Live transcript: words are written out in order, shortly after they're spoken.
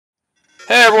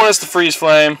Hey everyone, it's the Freeze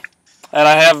Flame, and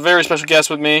I have a very special guest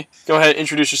with me. Go ahead,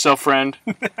 introduce yourself, friend.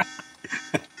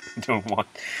 Don't want.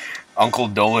 Uncle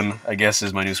Dolan, I guess,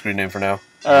 is my new screen name for now.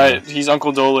 Alright, he's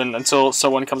Uncle Dolan until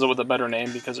someone comes up with a better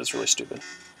name because it's really stupid.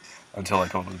 Until I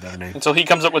come up with a better name. Until he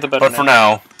comes up with a better name. But for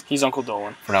now, he's Uncle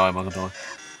Dolan. For now, I'm Uncle Dolan.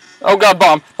 Oh god,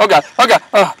 bomb! Oh god! Oh god!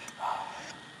 Oh.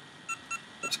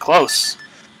 It's close.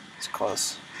 It's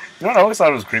close. You know what? I always thought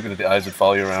it was creepy that the eyes would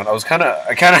follow you around. I kind of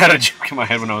had a joke in my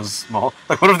head when I was small.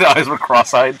 Like, what if the eyes were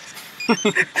cross-eyed?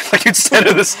 Like you'd stand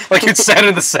in this, like you'd stand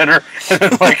in the center, and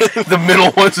then like the middle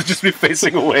ones would just be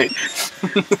facing away.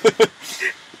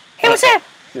 Hey, what's that?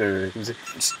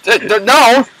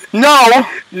 No, no,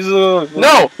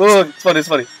 no. It's funny. It's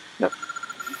funny. No.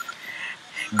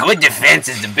 Good defense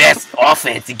is the best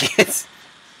offense it gets.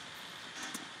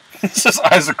 It's just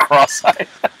eyes are cross-eyed.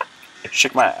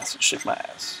 Shake my ass. Shake my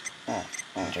ass.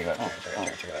 Check it out.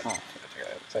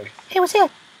 Hey, what's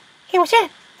that? Hey, what's that?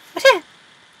 What's that?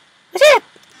 What's that?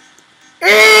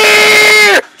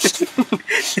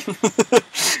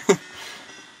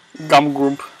 Gum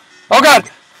grump. Oh god!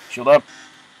 Shield up.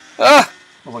 Ah!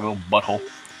 Looks like a little butthole.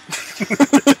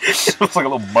 Looks like a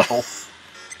little butthole.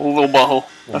 Little butthole.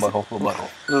 Little butthole.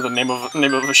 This is the name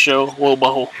of a show. Little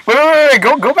butthole. Wait!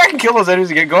 Go back and kill those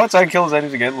enemies again. Go outside and kill those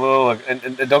enemies again. Look,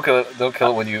 and don't kill it. Don't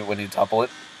kill it when you topple it.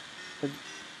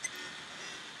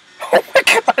 Oh my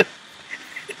god!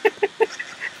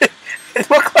 It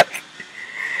looked like,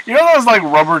 you know those like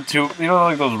rubber tube. You know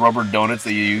like those rubber donuts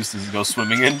that you use to go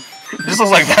swimming in. It just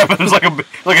looks like that, but there's like a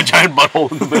giant butthole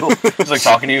in the middle. It's like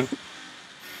talking to you.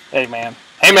 Hey man.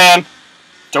 Hey man.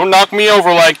 Don't knock me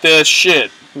over like this.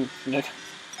 Shit. Nick.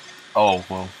 Oh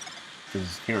well,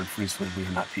 because here at Freeze Flame we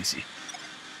are not PC.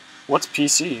 What's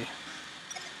PC?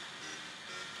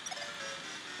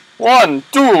 1,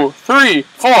 2, 3,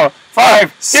 4,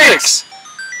 5, 6.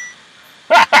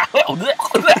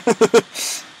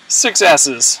 6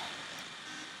 asses.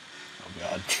 Oh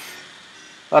god.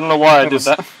 I don't know why I did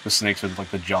that. The snakes are like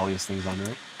the jolliest things on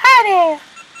earth. Hi there.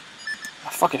 I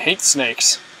fucking hate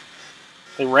snakes.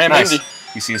 They ram Nice. into.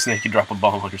 You see a snake, you drop a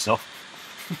bomb on yourself.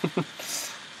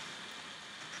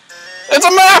 It's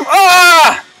a map!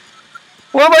 Ah!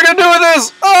 What am I gonna do with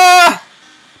this? Ah!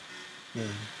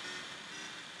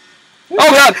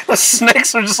 Oh god! The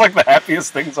snakes are just like the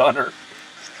happiest things on earth.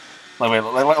 Like, wait,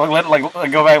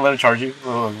 go back and let it charge you.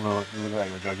 Let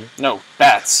it charge you. No,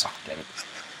 bats. Oh, damn it.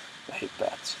 I hate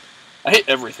bats. I hate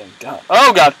everything. God.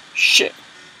 Oh god. Shit.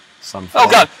 Sunflower. Oh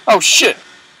god. Oh shit.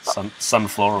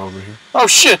 Sunflower over here. Oh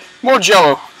shit. More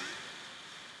jello.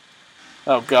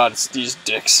 Oh god, it's these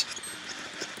dicks.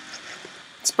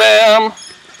 Spam.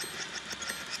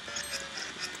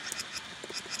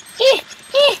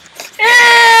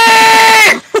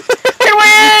 Get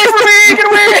away from me! Get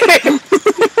away!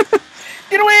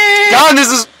 Get away! God,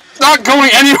 this is not going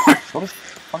anywhere. What is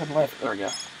fucking left? There we go.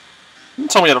 You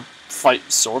tell me how to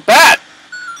fight sword. Bat!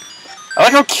 I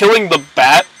like how killing the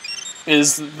bat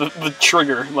is the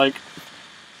trigger. Like,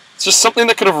 it's just something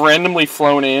that could have randomly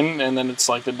flown in, and then it's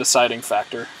like the deciding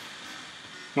factor.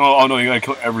 No, oh no, you gotta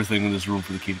kill everything in this room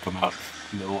for the key to come out.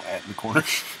 In the little ant in the corner.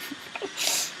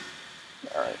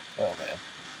 Alright. Oh man.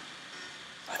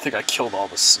 I think I killed all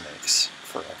the snakes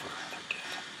forever. They're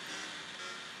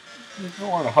dead. You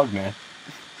don't want a hug, man.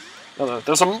 No,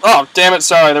 there's a. Oh, damn it,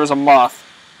 sorry, there was a moth.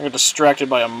 I got distracted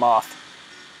by a moth.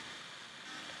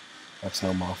 That's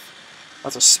no moth.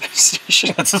 That's a space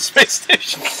station. That's a space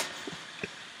station.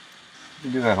 You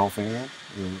do that whole thing again?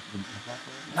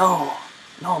 No.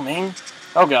 No, man.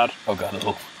 Oh god. Oh god, the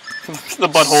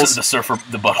buttholes.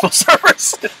 The butthole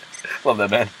surfers. Love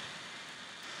that, man.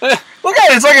 Look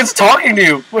at it, it's like it's talking to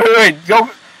you. Wait,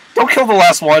 don't kill the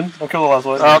last one. Don't kill the last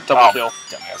one. Oh, double kill.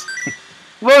 Dumbass.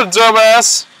 What a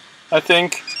dumbass. I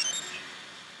think.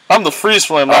 I'm the Freeze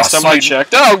Flame last time I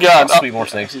checked. Oh god. Oh, sweet, more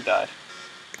snakes. He died.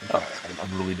 Oh.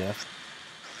 I'm really deaf.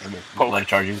 Poke. Let it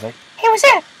charge you, like. Hey, what's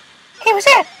that? Hey, what's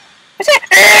that? What's that?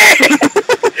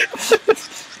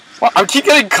 Well, I keep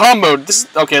getting comboed. This is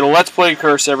okay. The Let's Play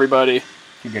curse, everybody.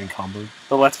 Keep getting comboed.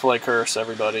 The Let's Play curse,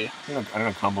 everybody. I don't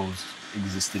know combos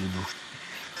existed in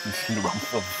the realm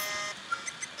of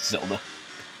Zelda.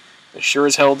 They sure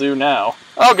as hell do now.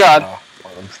 Oh god.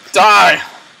 Die!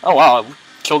 Oh wow, I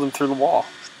killed him through the wall.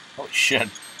 Holy shit.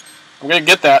 I'm gonna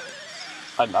get that.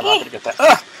 I'm not gonna get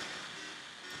that.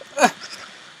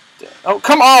 Oh,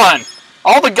 come on!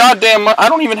 All the goddamn... I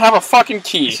don't even have a fucking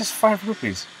key. It's just 5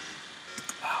 rupees.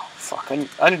 Oh, fuck. I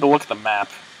need to look at the map.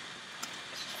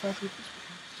 It's just 5 rupees.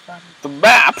 The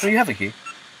map? Oh, you have the key.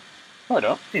 No, I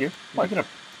don't. You do. Pick it up.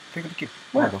 Pick up the key.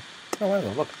 Where? No, where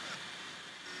though? Look.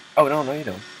 Oh, no, you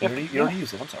don't. Yep. You already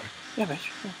used it. I'm sorry. Yeah, bitch.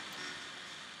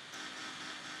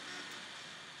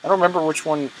 I don't remember which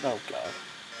one. Oh god.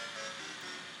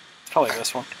 Probably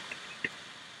this one.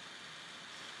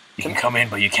 You can come in,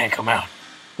 but you can't come out.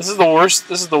 This is the worst.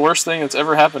 This is the worst thing that's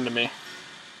ever happened to me.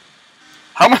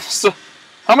 How am I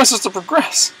supposed to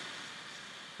progress?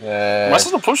 Am I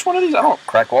supposed to push one of these? I don't.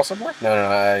 Crack wall somewhere?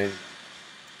 No.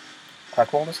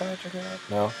 Crack wall on the side? Check it out.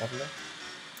 No, nothing there.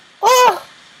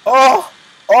 Oh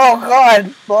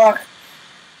God, fuck.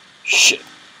 Shit.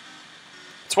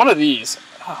 It's one of these.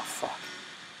 Oh fuck.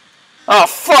 Oh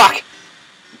fuck.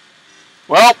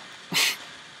 Well,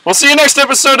 we'll see you next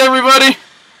episode, everybody.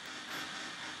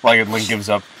 Like Link gives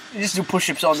up. You just do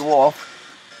push-ups on the wall.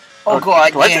 Oh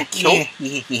God, do I yeah. have to kill?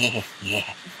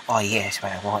 Yeah. Oh yeah, that's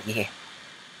what I want, yeah.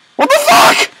 What the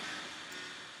fuck?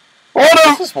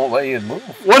 What This won't let you move.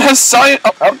 What has science?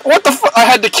 What the fuck? I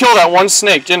had to kill that one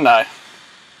snake, didn't I?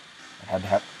 I had to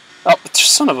have. Oh,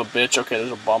 son of a bitch. Okay,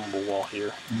 there's a bombable wall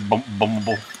here.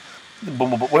 Bumbable.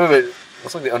 Wait.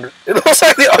 Looks like the under. It looks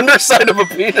like the underside of a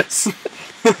penis.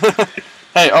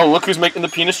 Hey, oh, look who's making the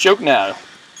penis joke now.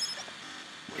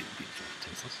 Wait, penis joke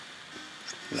tasteless.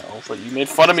 No, but you made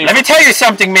fun of me. Let me tell you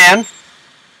something, man.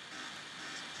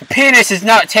 The penis is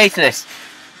not tasteless.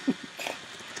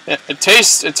 It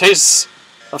tastes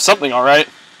of something, all right.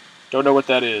 Don't know what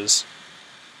that is.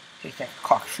 Tastes like a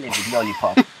cock-flavored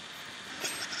lollipop.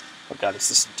 Oh god, it's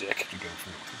this dick.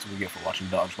 That's what we get for watching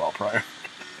Dodgeball prior.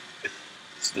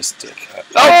 It's this dick.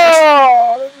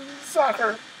 Oh, this is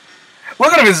sucker.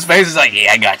 Look at him, his face is like,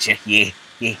 yeah, I got you. Yeah.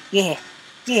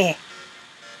 This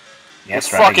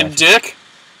That's right, fucking dick.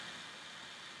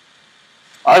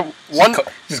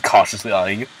 Just cautiously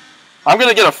eyeing you. I'm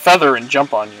gonna get a feather and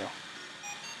jump on you.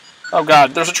 Oh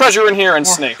god, there's a treasure in here and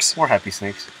snakes. More happy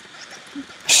snakes.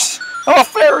 Oh, a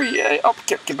fairy! Yay. Oh,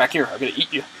 get back here. I'm gonna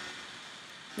eat you.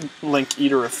 Link,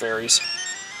 eater of fairies.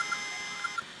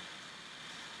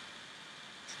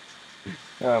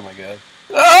 Oh my god.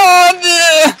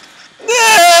 Oh,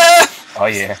 Oh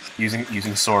yeah,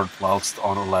 using sword whilst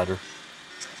on a ladder.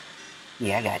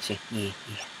 Yeah, I got you. Yeah,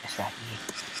 that's right,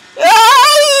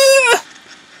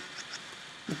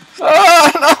 Oh,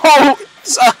 no!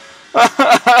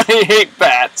 I hate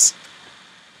bats.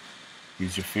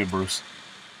 Use your fear, Bruce.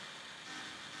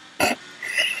 I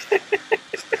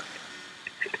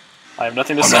have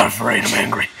nothing to I'm say. not afraid, I'm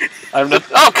angry. I have no.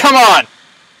 Oh, come on!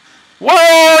 Where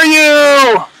are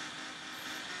you?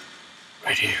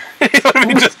 Right here.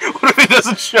 What if he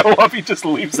doesn't show up? He just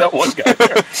leaves that one guy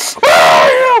there. Where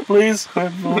are you? Please,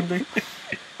 I'm lonely.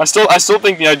 I still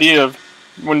think the idea of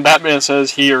when Batman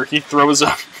says here, he throws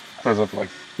up. Throws up like.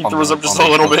 He throws up just a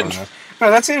little bit. No,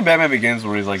 that scene in Batman Begins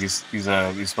where he's like he's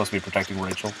supposed to be protecting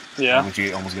Rachel. Yeah. When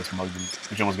she almost gets mugged,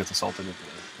 when she almost gets assaulted at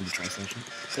the train station.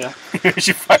 Yeah.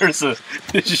 She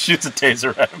shoots a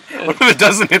taser at him. What if it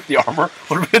doesn't hit the armor?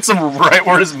 What if it hits him right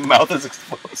where his mouth is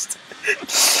exposed?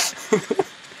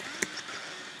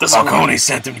 Falcone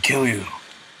sent him to kill you.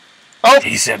 Oh!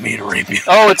 He sent me to rape you.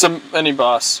 Oh, it's a mini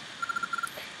boss.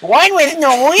 One with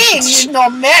no wings is no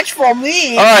match for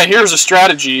me. Alright, here's a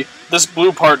strategy. This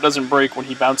blue part doesn't break when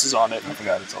he bounces on it. I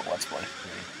forgot it's all Let's Play.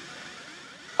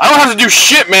 I don't have to do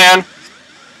shit, man!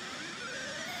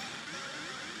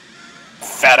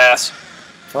 Fat ass. I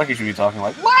feel like you should be talking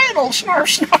like, Lionel, snarf,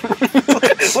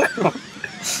 snarf.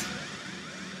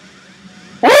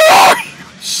 Where are you?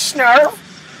 Snarf.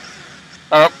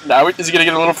 Now is he gonna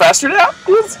get a little faster now? I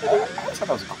always thought that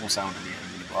was a cool sound to be a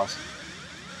mini boss.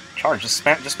 Charge, just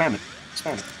spam it.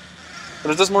 Spam it.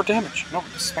 But it does more damage. No,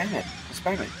 just spam it. Just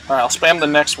spam it. Alright, I'll spam the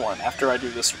next one after I do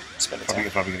this spin attack.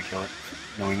 It's probably gonna kill it.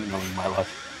 Knowing my luck.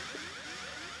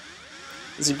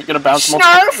 Is he gonna bounce Snarf!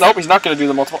 multiple? Nope, he's not gonna do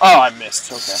the multiple. Oh, I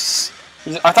missed.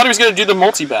 Okay. I thought he was gonna do the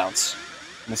multi-bounce.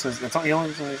 This is, it's only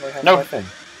like half No. my thing.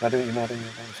 Not doing your thing.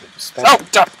 Just spam Oh,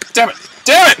 it. damn it!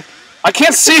 Damn it! I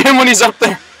can't see him when he's up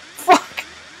there. Fuck.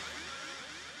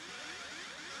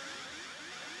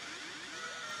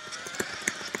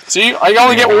 See, I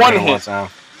only get one hit. Oh,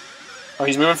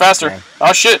 he's moving faster. Yeah.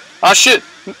 Oh shit! Oh shit!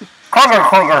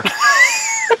 Kroger.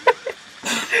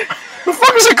 The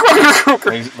fuck is a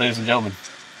Kroger? Ladies and gentlemen,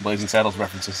 Blazing Saddles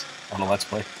references on a Let's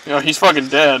Play. You know, he's fucking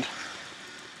dead.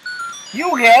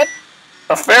 You get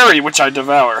A fairy, which I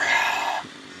devour.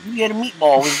 You get a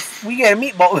meatball. We get a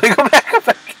meatball. Go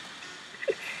back.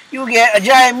 You get a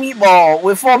giant meatball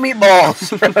with 4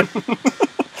 meatballs.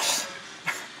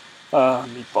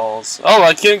 Meatballs. Oh,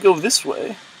 I can't go this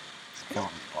way. Come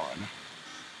on, meatball.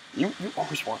 You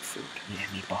always want food. Yeah,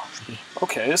 meatball. Yeah.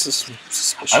 Okay, this is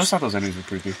suspicious. I just thought those enemies were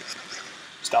creepy.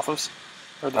 Stalfos?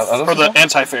 Or the, Are those or the Stalfos?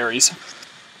 anti-fairies.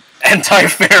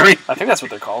 Anti-fairy. I think that's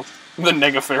what they're called. The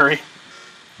nega-fairy.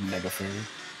 Mega fairy.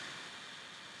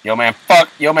 Yo man,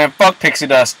 fuck pixie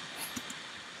dust.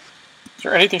 Is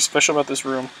there anything special about this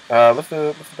room? Lift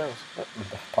the barrels.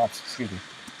 The pots, excuse me.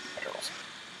 Barrels.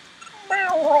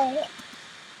 Barrel.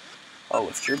 Oh,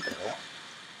 lift your barrel.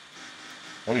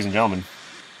 Ladies and gentlemen.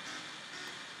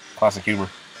 Classic humor.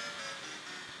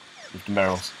 Lifting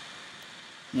barrels.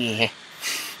 Yeah.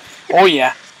 Oh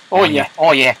yeah. Oh yeah.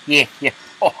 Oh yeah. Yeah. Yeah.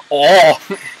 Oh.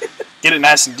 Get it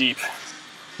nice and deep.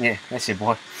 Yeah. That's it,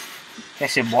 boy.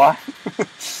 That's it, boy.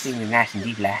 Give me nice and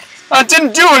deep, like. I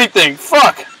didn't do anything.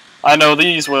 Fuck. I know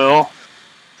these will.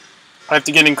 I have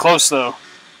to get in close though.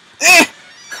 That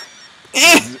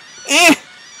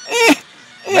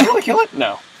really kill it?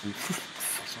 No.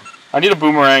 I need a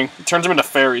boomerang. It turns them into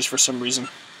fairies for some reason.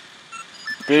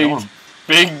 Big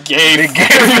gay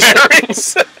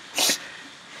fairies.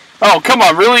 Oh, come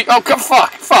on, really? Oh,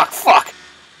 fuck.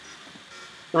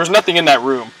 There was nothing in that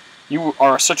room. You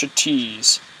are such a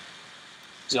tease,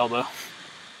 Zelda.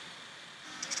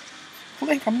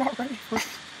 Link, I'm not ready for.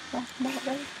 No, I'm not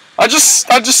ready. I just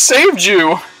saved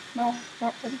you. No,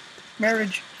 not ready.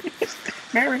 Marriage.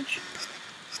 Marriage.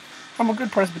 I'm a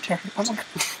good Presbyterian.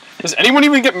 Does anyone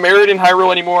even get married in Hyrule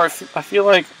anymore? I feel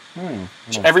like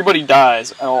everybody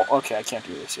dies. Oh, okay, I can't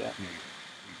do this yet.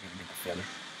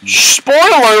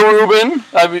 Spoiler, Ruben!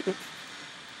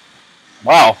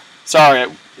 Wow.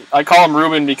 Sorry, I call him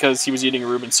Ruben because he was eating a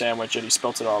Reuben sandwich and he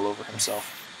spilt it all over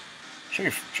himself.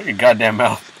 Shut your goddamn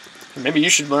mouth. Maybe you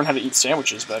should learn how to eat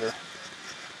sandwiches better.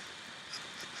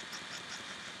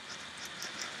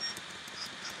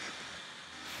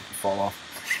 Fall off.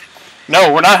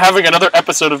 No, we're not having another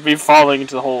episode of me falling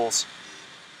into the holes.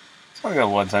 It's like that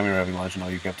one time we were having lunch and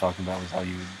all you kept talking about was how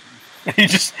you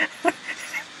just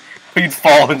you'd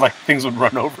fall and like things would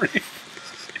run over you.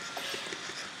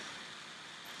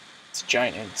 It's a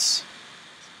giant anus.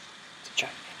 It's a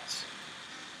giant anus.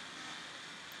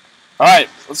 Alright,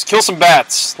 let's kill some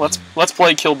bats. Let's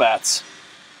play kill bats.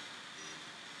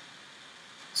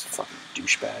 This fucking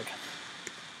douchebag.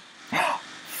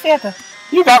 Feather.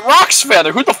 You got Rock's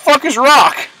feather. Who the fuck is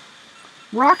Rock?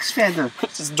 Rock's feather.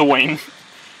 This is Dwayne.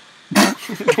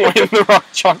 Dwayne the Rock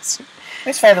Johnson.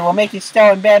 This feather will make you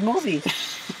star in bad movies.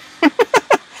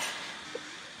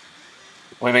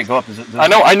 Wait, go up. I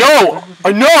know.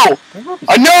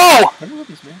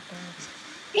 Rubies, man.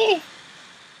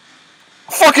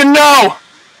 Fucking no!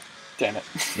 Damn it.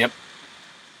 Yep.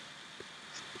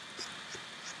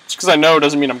 Just because I know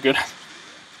doesn't mean I'm good.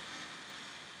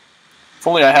 If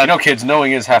only I had... You know, kids,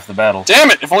 knowing is half the battle.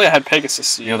 Damn it! If only I had Pegasus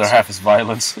seeds. The other half is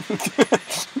violence.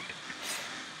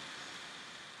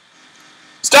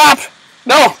 Stop!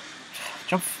 No!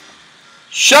 Jump.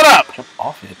 Shut up! Jump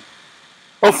off it.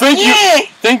 Oh, thank you!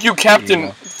 Thank you,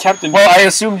 Captain... Captain... Well, I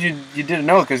assumed you didn't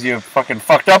know because you fucking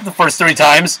fucked up the first 3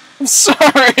 times. I'm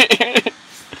sorry!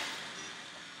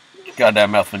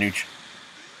 Goddamn mouth manooch.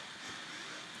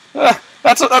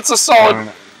 That's a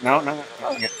solid... No.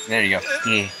 Yeah, there you go.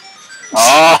 Yeah.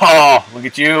 Oh, look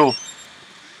at you.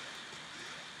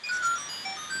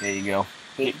 There you go.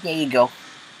 There you go.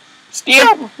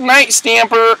 Stamp! Night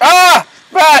Stamper! Ah!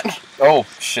 Bat! Oh,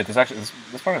 shit. This part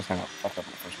was kind of fucked up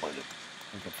when I first played it.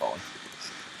 I kept falling.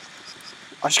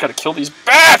 I just gotta kill these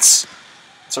bats!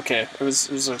 It's okay. It was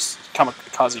a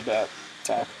kamikaze bat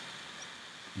attack.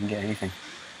 You can get anything.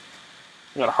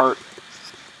 I got a heart.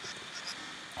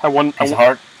 I won Piece of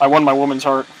heart. I won my woman's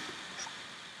heart.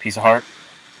 Piece of heart.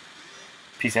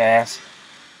 Piece of ass.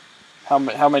 How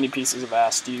many pieces of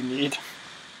ass do you need?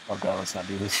 Oh god, let's not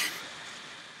do this.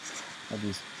 Not do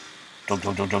this. Don't.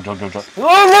 Oh,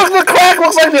 look! The crack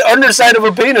looks like the underside of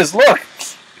a penis. Look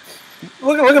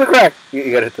at the crack.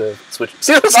 You gotta hit the switch.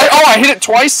 See this? I hit it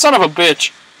twice, son of a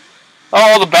bitch.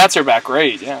 Oh, the bats are back.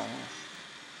 Great, yeah.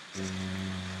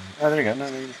 Oh, there you go. No,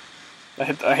 there you go.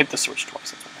 I hit the switch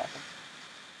twice. That's what happened.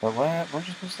 But what? Where'd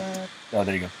you supposed to? Oh,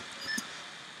 there you go.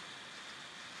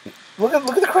 Look at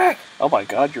the crack. Oh my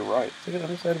god, you're right. Look at the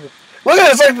other side of it. Look at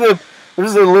it. It's like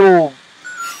there's the little.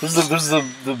 There's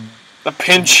the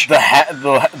pinch. The head,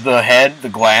 the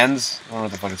glands. I don't know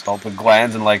what the fuck it's called. The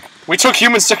glands and like. We took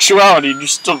human sexuality. And you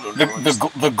still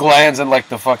the glands and like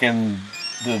the fucking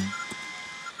the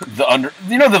under.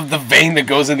 You know the vein that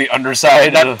goes in the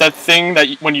underside. That thing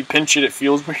that when you pinch it, it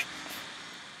feels weird.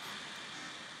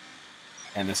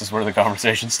 And this is where the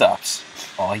conversation stops.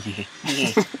 Oh yeah.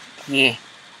 Yeah.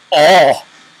 Oh.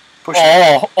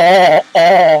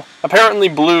 Apparently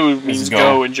blue means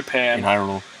go in Japan. In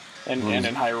Hyrule. And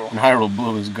in Hyrule. In Hyrule,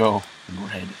 blue is go. And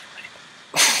red is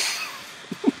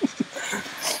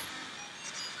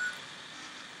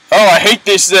Oh, I hate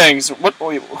these things. What?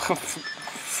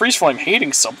 Freeze Flame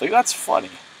hating something? That's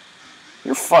funny.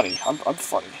 You're funny. I'm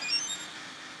funny.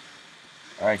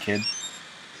 Alright, kid.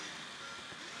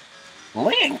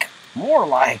 Link! More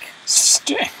like.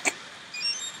 Stink.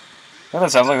 Yeah,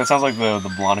 that sounds like the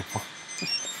Blonic.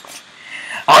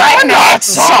 I'm not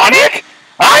Sonic!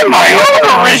 I'm my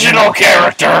own original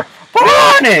character!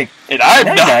 Blonic! And I'm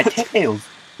I'm not not Tails.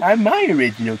 I'm my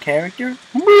original character.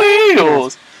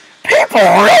 Wheels. People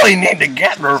really need to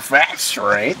get their facts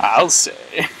straight. I'll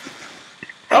say.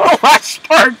 Oh, last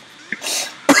part.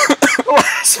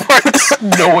 Last part.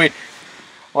 No way.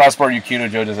 Last part, Yukino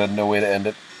Joe just had no way to end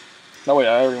it. No, wait,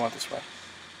 I already went this way.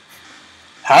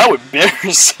 How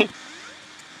embarrassing.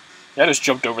 Yeah, I just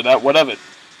jumped over that. What of it?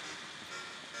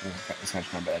 This guy's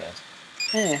kind of badass.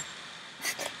 Eh.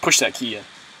 Push that key in.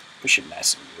 Push it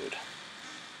nice and good.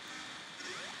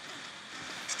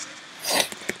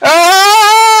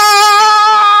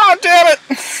 Ah! Damn it!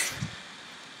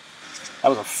 That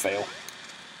was a fail.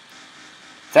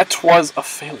 That was a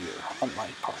failure on my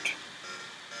part.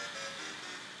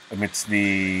 Amidst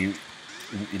the,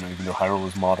 even though Hyrule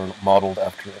is modeled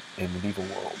after a medieval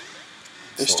world,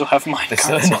 They still have my they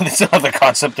concept. still have the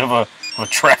concept of a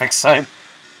traffic sign,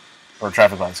 or a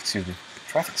traffic lights. Excuse me,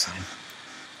 traffic sign.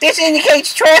 This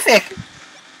indicates traffic.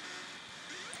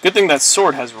 Good thing that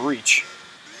sword has reach.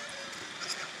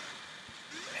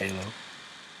 Halo.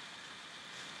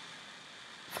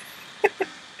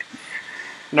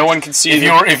 No one can see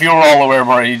If you were all aware,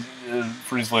 Marty,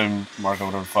 Freeze Flame Marco,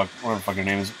 whatever the fuck your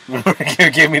name is,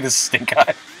 gave me this stink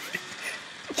eye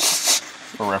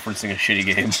for referencing a shitty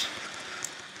game.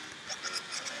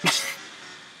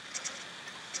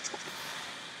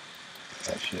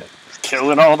 That shit.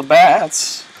 killing all the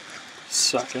bats,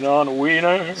 sucking on a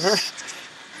wiener.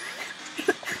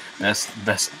 Best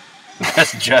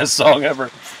jazz song ever.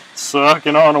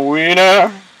 Sucking on a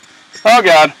wiener. Oh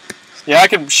god. Yeah, I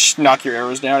can knock your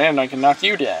arrows down, and I can knock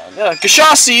you down.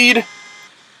 Gashaw seed! Did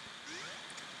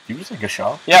you just say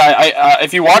Gashaw? Yeah, I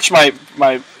if you watch my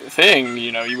thing,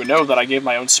 you would know that I gave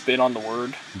my own spin on the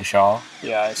word. Gashaw?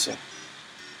 Yeah, I see.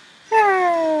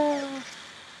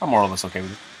 I'm more or less okay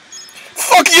with it.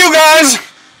 Fuck you guys!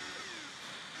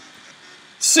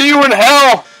 See you in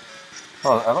hell!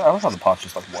 Oh, I love how the pot's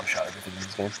just like one-shot everything in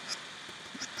this game.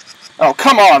 Oh,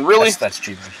 come on, really? That's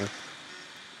cheap, actually.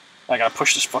 I gotta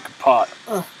push this fucking pot.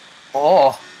 Oh.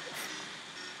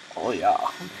 Oh yeah.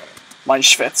 Mein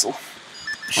Schwetzel.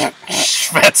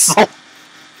 Schwetzel.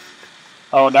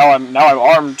 Oh, now I'm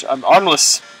armed. I'm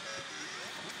armless.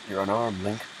 You're unarmed,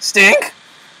 Link. Stink!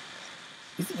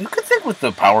 You could think with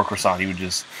the power croissant he would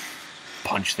just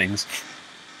punch things.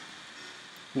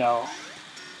 No.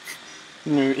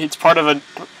 It's part of a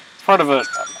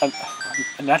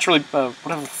naturally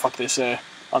whatever the fuck they say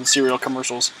on cereal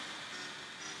commercials.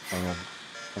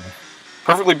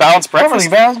 Perfectly balanced breakfast.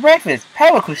 Perfectly balanced breakfast.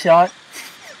 Power croissant.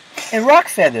 And rock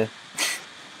feather.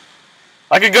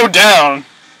 I could go down,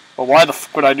 but why the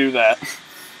fuck would I do that?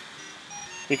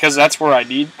 Because that's where I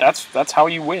need. That's how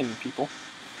you win, people.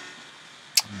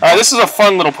 All right, this is a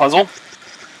fun little puzzle.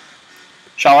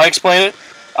 Shall I explain it?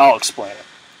 I'll explain it.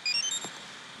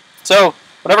 So,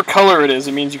 whatever color it is,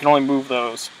 it means you can only move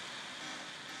those.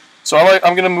 So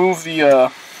I'm gonna move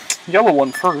the yellow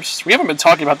one first. We haven't been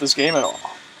talking about this game at all.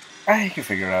 I can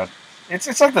figure it out.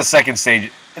 It's like the second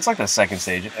stage. It's like the second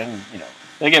stage, and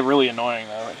They get really annoying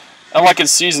though. Unlike in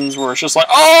Seasons where it's just like,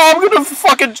 oh, I'm gonna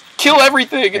fucking kill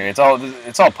everything. it's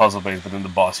all puzzle based, but then the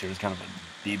boss here is kind of a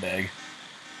d-bag.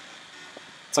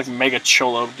 It's like Mega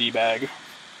Cholo D-bag. Did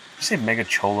you say Mega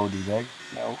Cholo d-bag?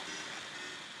 No.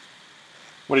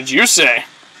 What did you say?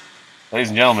 Ladies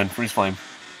and gentlemen, Freeze Flame.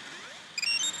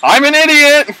 I'm an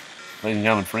idiot! Ladies and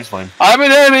gentlemen, Freeze Flame. I'm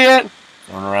an idiot!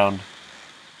 Throwing around.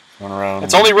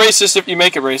 It's only racist if you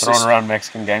make it racist. Throwing around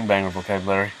Mexican gangbanger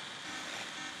vocabulary.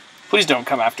 Please don't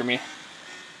come after me.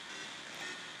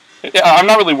 Yeah, I'm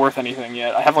not really worth anything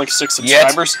yet. I have like 6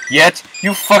 subscribers. Yet?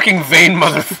 You fucking vain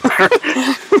motherfucker.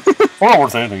 We're not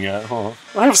worth anything yet. Hold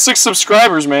I have 6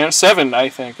 subscribers, man. 7, I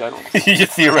think. on. You get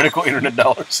theoretical internet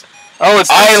dollars. Oh, it's.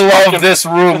 I love this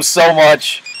room so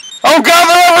much. Oh god,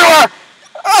 they're everywhere!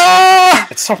 Ah!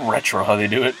 It's so retro how they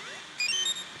do it.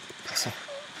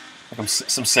 Like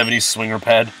some 70s swinger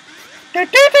pad.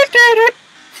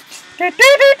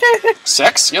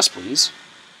 Sex? Yes, please.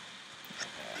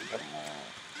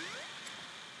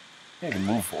 Yeah, you can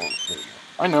move forward. There you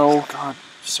go. I know. God,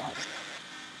 sorry.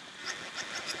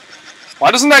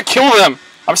 Why doesn't that kill them?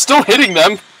 I'm still hitting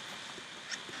them.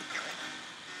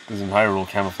 Because in Hyrule,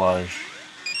 camouflage.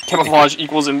 Camouflage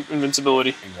equals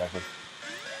invincibility. Exactly.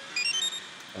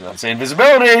 I'm not saying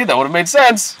invisibility. That would have made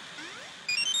sense.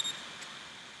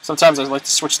 Sometimes I like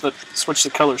to switch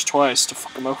the colors twice to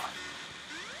fuck them over.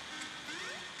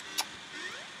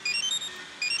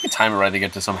 You time it right, they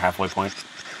get to some halfway point.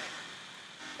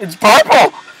 It's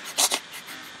purple!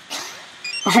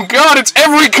 Oh god, it's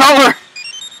every color!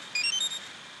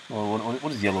 Well,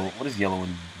 what is yellow? What does yellow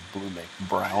and blue make?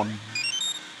 Brown.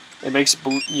 It makes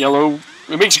yellow.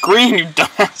 It makes green, you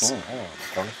dumbass. Oh,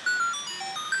 colors.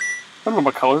 I don't know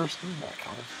about colors.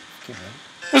 Colors.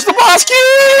 There's the boss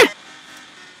key!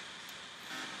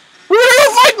 We're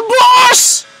gonna fight the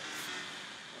boss!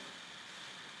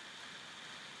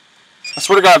 I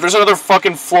swear to God, if there's another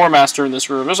fucking floor master in this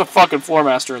room, there's a fucking floor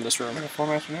master in this room. There's a floor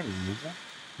master in every room, is there?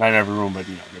 Not in every room, but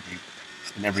you know,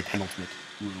 in every penultimate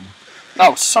room.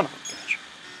 Oh, son of a bitch.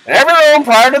 In every room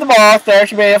prior to the boss, there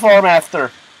should be a floor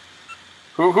master.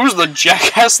 Who's the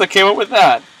jackass that came up with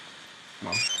that?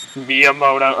 No.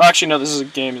 Miyamoto. Actually, no, this is a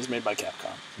game that's made by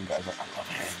Capcom. Some guys like, I love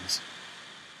hands.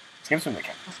 This game's made by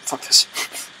Capcom. Fuck this.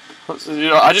 You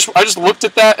know, I just looked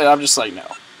at that and I'm just like, no.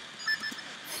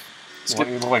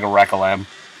 You look like a rack of lamb.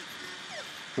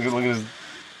 Look at his.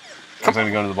 Every time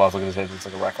you go to the boss, look at his head. It's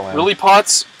like a rack of lamb. Really,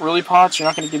 Pots? Really, Pots? You're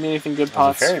not going to give me anything good,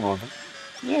 Pots? There's a fairy movement.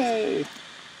 Yay.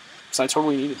 Because I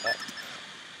totally needed that.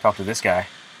 Talk to this guy.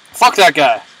 Fuck that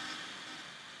guy.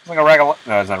 It's like a rack of lamb.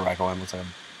 No, it's not a rack of lamb.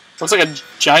 Looks like a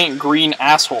giant green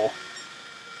asshole.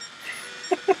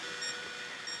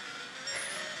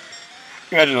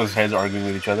 Imagine those heads arguing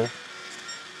with each other.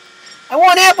 I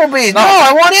want Applebee's! No,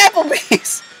 I want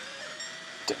Applebee's!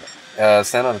 Damn it.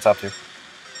 Stand on the top two.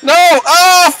 No!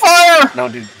 Ah, fire! No,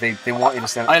 dude, they want you to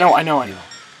stand. I know.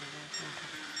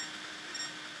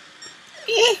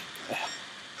 Yay!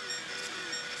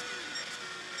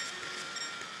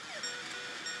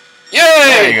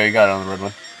 There you go, you got it on the red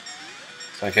one.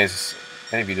 So in case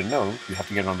any of you didn't know, you have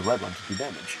to get it on the red one to do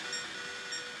damage.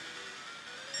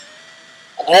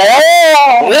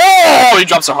 Oh! He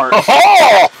drops a heart.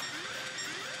 Oh!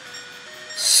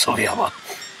 Soyama.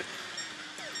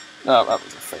 Oh, that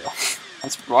was a fail.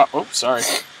 That's oh, sorry.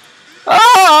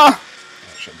 Ah!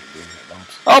 That should be doing it,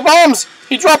 bombs. Oh, bombs!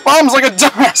 He dropped bombs like a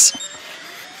dumbass.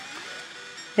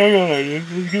 Hang on,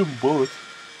 let's give him bullets.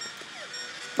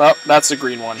 Oh, that's the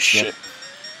green one. Shit. Yep.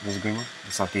 There's a green one.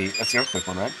 That's not the. That's the earthquake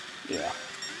one, right? Yeah.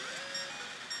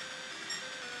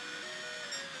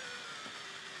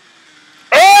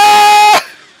 Ah!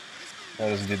 That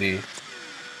doesn't do the.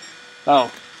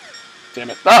 Oh. Damn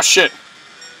it. Oh, shit.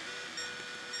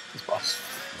 This boss is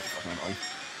fucking annoying.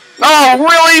 Oh,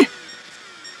 really?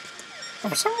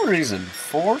 For some reason,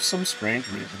 for some strange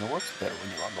reason, it works better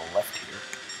when you're on the left here.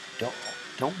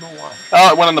 Don't know why. Oh,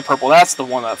 it went in the purple. That's the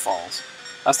one that falls.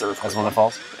 That's the earthquake. That's the one that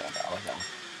falls? Yeah. I like that one.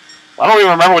 I don't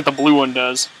even remember what the blue one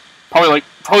does. Probably like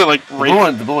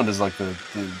the blue one does like the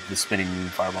spinning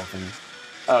fireball thing.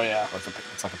 Oh yeah.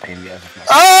 It's like a pain in the ass.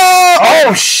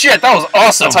 Oh shit! That was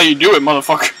awesome. That's how you do it,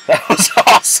 motherfucker. That was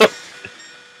awesome.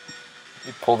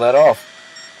 You pulled that off.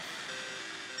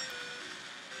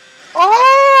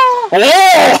 Oh!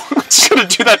 Whoa! It's gonna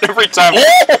do that every time.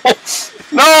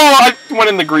 No, I went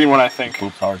in the green one, I think.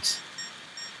 Oops, hearts.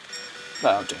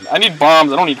 Oh damn it! I need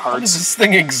bombs. I don't need How does hearts. this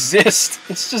thing exist?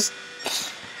 It's just.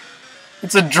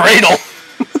 It's a dreidel.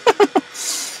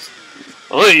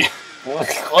 Oi!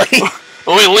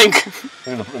 Oi, Link!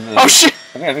 Oh shit!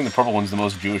 I think the purple one's the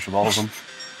most Jewish of all of them.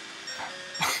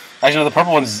 Actually, no, the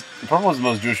purple one's the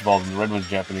most Jewish of all of them. The red one's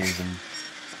Japanese, and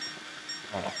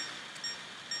I don't know.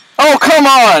 Oh come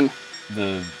on!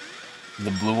 The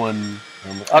blue one.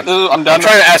 I'm done. I'm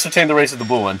trying to ascertain the race of the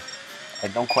blue one. I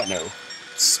don't quite know.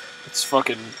 It's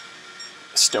fucking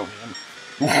Estonian.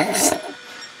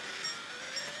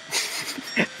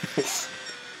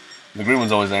 The green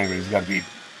one's always angry. He's got to be.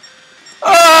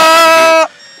 Yeah.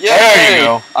 There you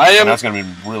go. I am. That's gonna be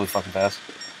really fucking fast.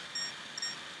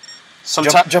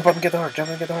 Jump up and get the heart. Jump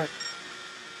up and get the heart.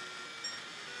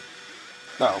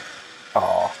 No.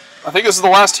 Oh. I think this is the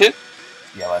last hit.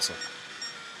 Yeah, last hit.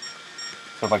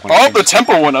 So like when Oh, the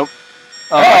tempo went up.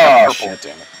 Oh, I got purple. shit.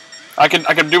 Damn it. I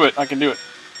can do it. I can do it.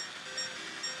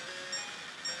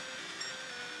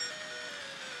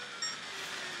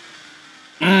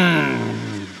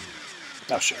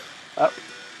 Oh shit. Oh.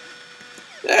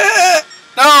 Yeah.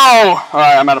 No!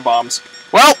 Alright, I'm out of bombs.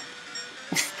 Well!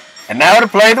 And now to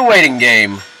play the waiting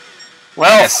game.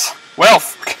 Well. Yes. Well.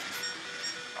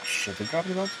 Oh shit, they dropped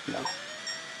the bombs? No.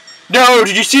 No,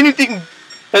 did you see anything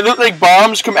that looked like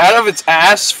bombs come out of its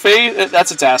ass face?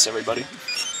 That's its ass, everybody.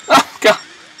 Oh, God.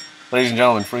 Ladies and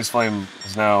gentlemen, Freeze Flame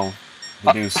is now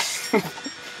deduced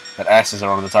that asses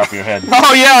are on the top of your head.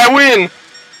 Oh, yeah, I win!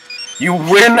 You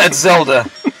win at Zelda!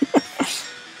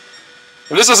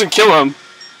 If this doesn't kill him,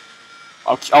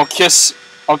 I'll kiss.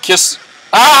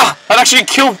 Ah! That actually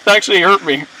hurt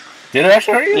me. Did it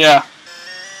actually hurt you? Yeah.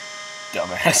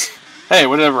 Dumbass. Hey,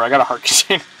 whatever, I got a heart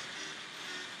container.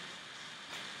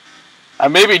 I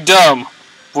may be dumb,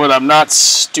 but I'm not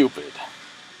stupid.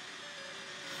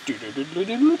 feel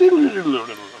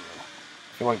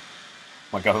like,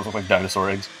 oh my god, those look like dinosaur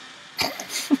eggs.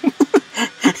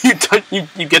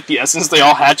 you get the essence, they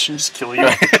all hatch and just kill you.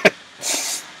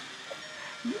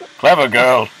 Clever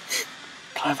girl.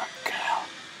 Clever girl.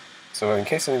 So, in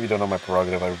case any of you don't know my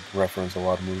prerogative, I reference a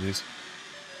lot of movies.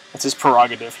 That's his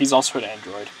prerogative. He's also an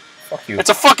android. Fuck you. It's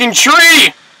a fucking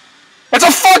tree! It's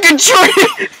a fucking tree!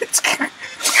 It's car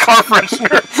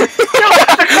freshener.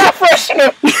 Car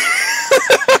freshener.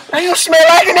 Now you smell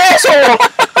like an asshole.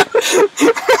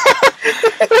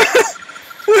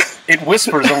 It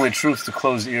whispers only truth to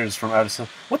closed ears from out of sight.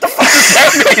 What the fuck does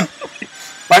that mean?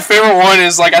 My favorite one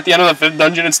is, like, at the end of the 5th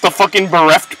dungeon, it's the fucking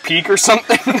bereft peak or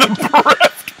something. The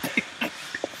bereft peak.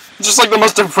 It's just, like, the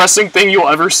most depressing thing you'll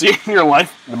ever see in your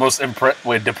life. The most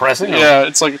depressing? Yeah,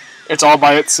 it's like, it's all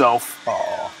by itself.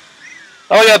 Aww.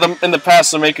 Oh yeah, in the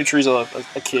past, the Maker Tree's a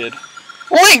kid.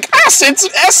 Link, essence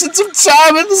of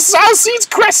time, and the South Seas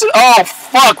Crescent. Oh,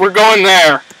 fuck, we're going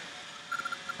there.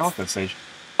 I like that stage.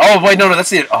 Oh, wait, no, that's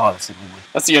the... Oh, that's the one.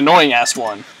 That's the annoying-ass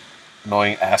one.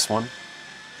 Annoying ass one?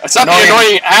 It's not the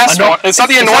annoying ass one. It's not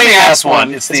the annoying ass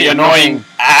one. It's the annoying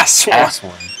ass one. Ass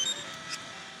one.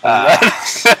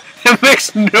 That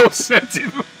makes no sense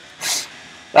even.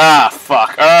 Ah,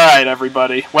 fuck. Alright,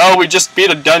 everybody. Well, we just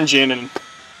beat a dungeon, and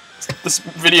this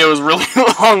video is really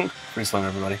long. Freeze flame,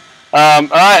 everybody.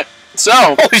 Alright. So...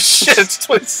 Holy shit, it's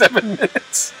 27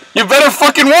 minutes. You better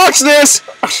fucking watch this!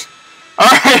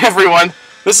 Alright, everyone.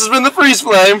 This has been the Freeze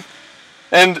Flame.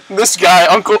 And this guy,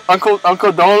 Uncle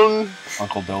Dolan...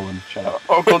 Uncle Dolan, shut up.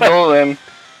 Uncle Dolan.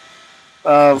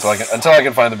 Until I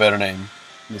can find a better name,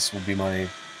 this will be my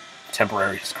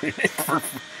temporary screen name for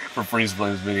Freeze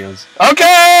Flame's videos. Okay,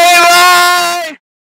 bye!